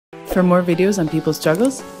For more videos on people's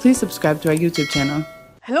struggles, please subscribe to our YouTube channel.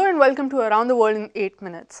 Hello and welcome to Around the World in 8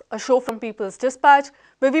 Minutes, a show from People's Dispatch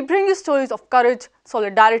where we bring you stories of courage,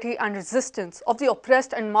 solidarity and resistance of the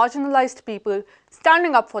oppressed and marginalized people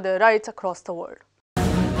standing up for their rights across the world.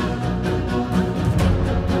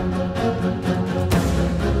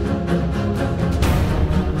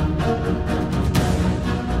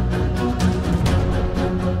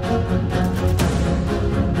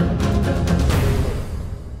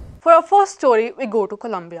 For our first story, we go to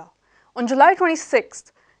Colombia. On July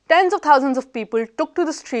 26th, tens of thousands of people took to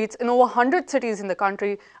the streets in over 100 cities in the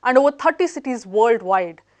country and over 30 cities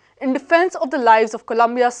worldwide in defense of the lives of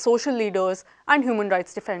Colombia's social leaders and human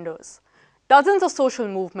rights defenders. Dozens of social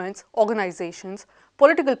movements, organizations,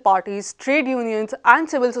 political parties, trade unions, and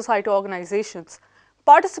civil society organizations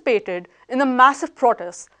participated in a massive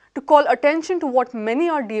protest to call attention to what many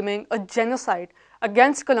are deeming a genocide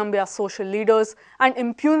against Colombia's social leaders and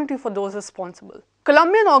impunity for those responsible.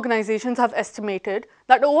 Colombian organizations have estimated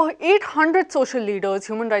that over 800 social leaders,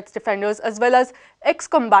 human rights defenders, as well as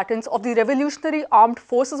ex-combatants of the Revolutionary Armed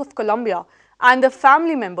Forces of Colombia and their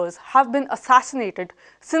family members have been assassinated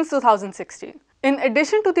since 2016. In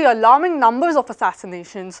addition to the alarming numbers of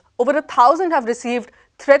assassinations, over 1,000 have received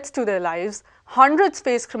threats to their lives, hundreds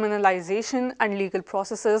face criminalization and legal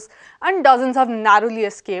processes, and dozens have narrowly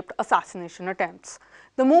escaped assassination attempts.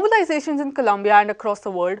 The mobilizations in Colombia and across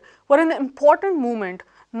the world were an important movement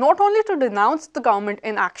not only to denounce the government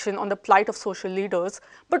inaction on the plight of social leaders,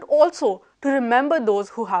 but also to remember those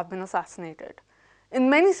who have been assassinated. In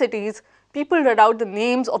many cities, people read out the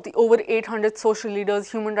names of the over 800 social leaders,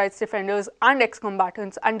 human rights defenders, and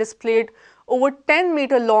ex-combatants and displayed over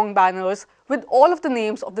 10-meter-long banners with all of the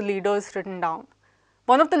names of the leaders written down.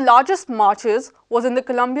 One of the largest marches was in the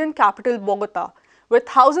Colombian capital, Bogota, where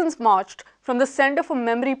thousands marched from the Center for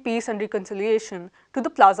Memory, Peace and Reconciliation to the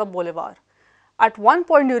Plaza Bolivar. At one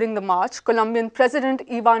point during the march, Colombian President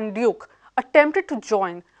Iván Duque attempted to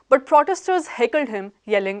join, but protesters heckled him,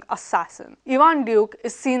 yelling, "Assassin." Iván Duque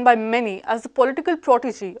is seen by many as the political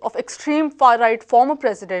protege of extreme far-right former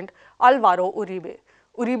President Álvaro Uribe.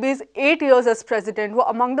 Uribe's 8 years as president were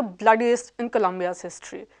among the bloodiest in Colombia's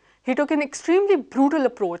history. He took an extremely brutal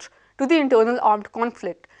approach to the internal armed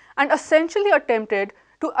conflict and essentially attempted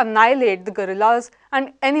to annihilate the guerrillas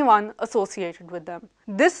and anyone associated with them.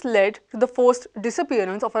 This led to the forced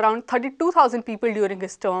disappearance of around 32,000 people during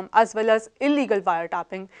his term, as well as illegal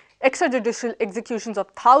wiretapping, extrajudicial executions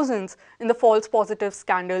of thousands in the false positive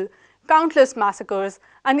scandal, countless massacres,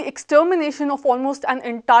 and the extermination of almost an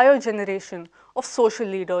entire generation of social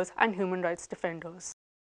leaders and human rights defenders.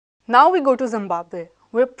 Now we go to Zimbabwe,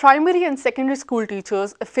 where primary and secondary school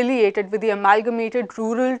teachers affiliated with the Amalgamated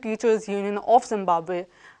Rural Teachers Union of Zimbabwe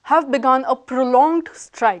have begun a prolonged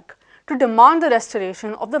strike to demand the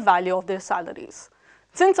restoration of the value of their salaries.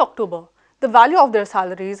 Since October, the value of their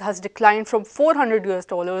salaries has declined from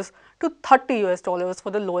 $400 to $30 for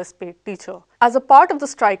the lowest paid teacher. As a part of the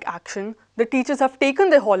strike action, the teachers have taken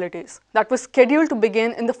their holidays that were scheduled to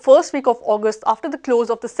begin in the first week of August after the close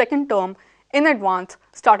of the second term in advance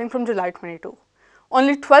starting from July 22.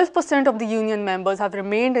 Only 12% of the union members have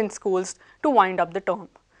remained in schools to wind up the term.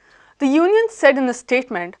 The union said in a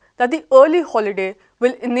statement that the early holiday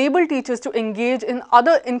will enable teachers to engage in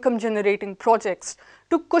other income-generating projects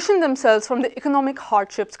to cushion themselves from the economic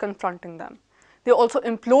hardships confronting them. They also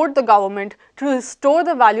implored the government to restore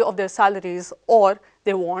the value of their salaries, or,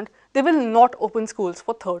 they warned, they will not open schools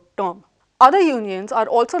for third term. Other unions are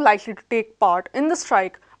also likely to take part in the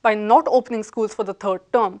strike by not opening schools for the third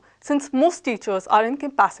term, since most teachers are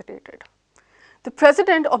incapacitated. The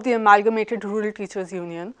president of the Amalgamated Rural Teachers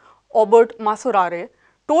Union, Obert Masurare,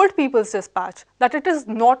 told People's Dispatch that it is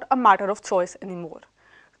not a matter of choice anymore.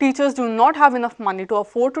 Teachers do not have enough money to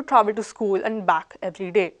afford to travel to school and back every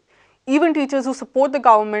day. Even teachers who support the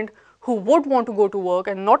government, who would want to go to work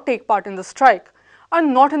and not take part in the strike, are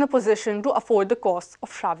not in a position to afford the costs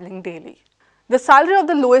of traveling daily. The salary of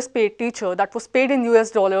the lowest paid teacher that was paid in US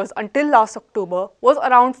dollars until last October was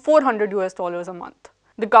around $400 a month.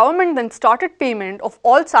 The government then started payment of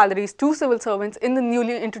all salaries to civil servants in the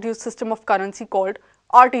newly introduced system of currency called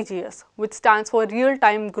RTGS, which stands for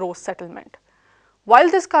Real-Time Gross Settlement. While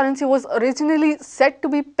this currency was originally set to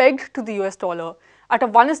be pegged to the US dollar at a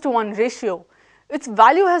 1:1 ratio, its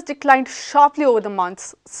value has declined sharply over the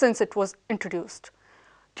months since it was introduced.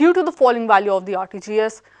 Due to the falling value of the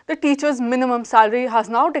RTGS, the teacher's minimum salary has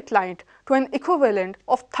now declined to an equivalent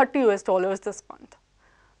of $30 this month.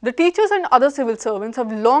 The teachers and other civil servants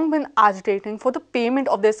have long been agitating for the payment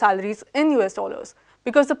of their salaries in US dollars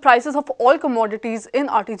because the prices of all commodities in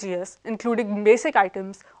RTGS, including basic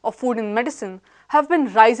items of food and medicine, have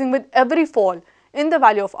been rising with every fall in the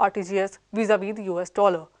value of RTGS vis-a-vis the US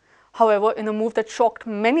dollar. However, in a move that shocked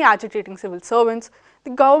many agitating civil servants, the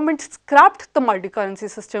government scrapped the multi-currency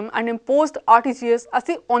system and imposed RTGS as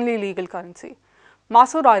the only legal currency.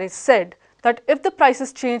 Masurare said that if the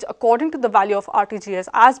prices change according to the value of RTGS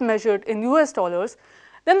as measured in US dollars,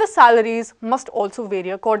 then the salaries must also vary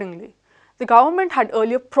accordingly. The government had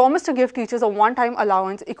earlier promised to give teachers a one-time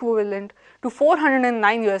allowance equivalent to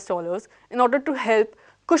 $409 US in order to help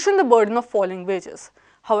cushion the burden of falling wages.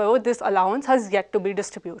 However, this allowance has yet to be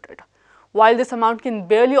distributed. While this amount can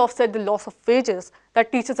barely offset the loss of wages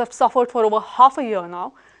that teachers have suffered for over half a year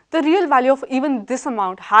now, the real value of even this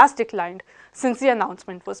amount has declined since the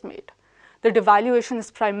announcement was made. The devaluation is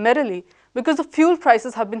primarily because the fuel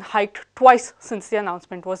prices have been hiked twice since the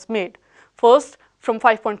announcement was made. First, from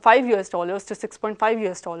 $5.5 to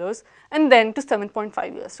 $6.5 and then to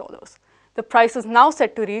 $7.5. The price is now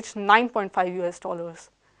set to reach $9.5.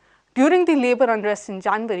 During the labor unrest in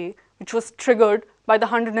January, which was triggered by the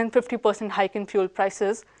 150% hike in fuel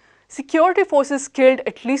prices, security forces killed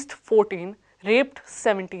at least 14, raped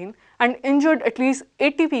 17, and injured at least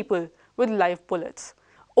 80 people with live bullets.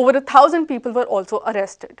 Over 1,000 people were also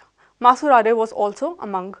arrested. Masurare was also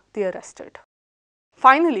among the arrested.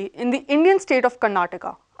 Finally, in the Indian state of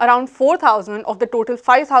Karnataka, around 4,000 of the total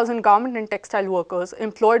 5,000 garment and textile workers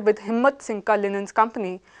employed with Himatsingka Linens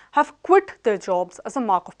company have quit their jobs as a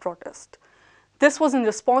mark of protest. This was in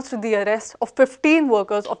response to the arrest of 15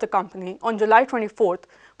 workers of the company on July 24th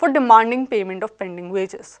for demanding payment of pending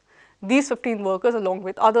wages. These 15 workers, along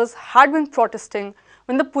with others, had been protesting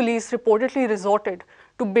when the police reportedly resorted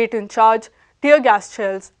to bait-in charge, tear gas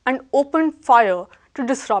shells, and opened fire to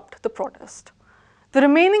disrupt the protest. The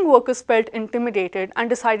remaining workers felt intimidated and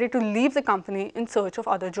decided to leave the company in search of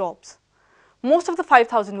other jobs. Most of the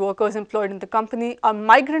 5,000 workers employed in the company are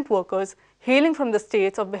migrant workers hailing from the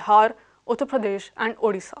states of Bihar, Uttar Pradesh, and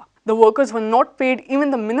Odisha. The workers were not paid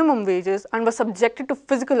even the minimum wages and were subjected to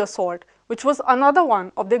physical assault, which was another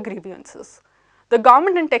one of their grievances. The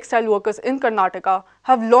garment and textile workers in Karnataka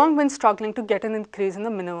have long been struggling to get an increase in the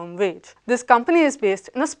minimum wage. This company is based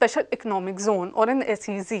in a special economic zone or an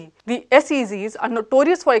SEZ. The SEZs are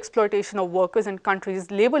notorious for exploitation of workers and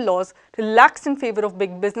countries' labor laws relaxed in favor of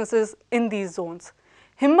big businesses in these zones.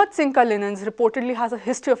 Himatsingka Linens reportedly has a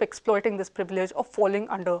history of exploiting this privilege of falling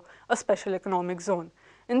under a special economic zone.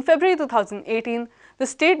 In February 2018, the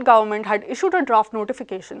state government had issued a draft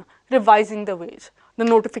notification revising the wage. The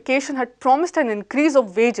notification had promised an increase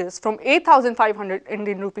of wages from 8,500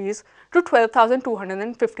 Indian rupees to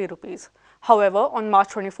 12,250 rupees. However, on March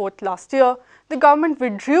 24th last year, the government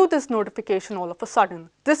withdrew this notification all of a sudden.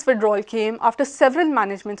 This withdrawal came after several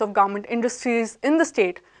managements of garment industries in the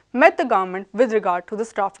state met the government with regard to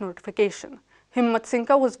this draft notification.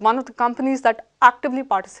 Himatsingka was one of the companies that actively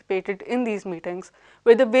participated in these meetings,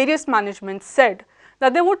 where the various managements said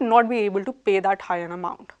that they would not be able to pay that high an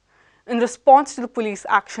amount. In response to the police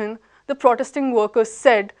action, the protesting workers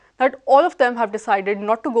said that all of them have decided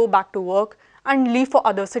not to go back to work and leave for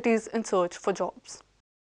other cities in search for jobs.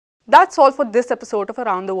 That's all for this episode of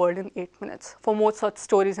Around the World in 8 minutes. For more such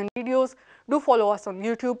stories and videos, do follow us on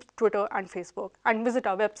YouTube, Twitter and Facebook, and visit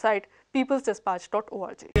our website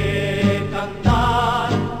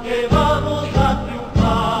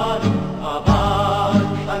peoplesdispatch.org.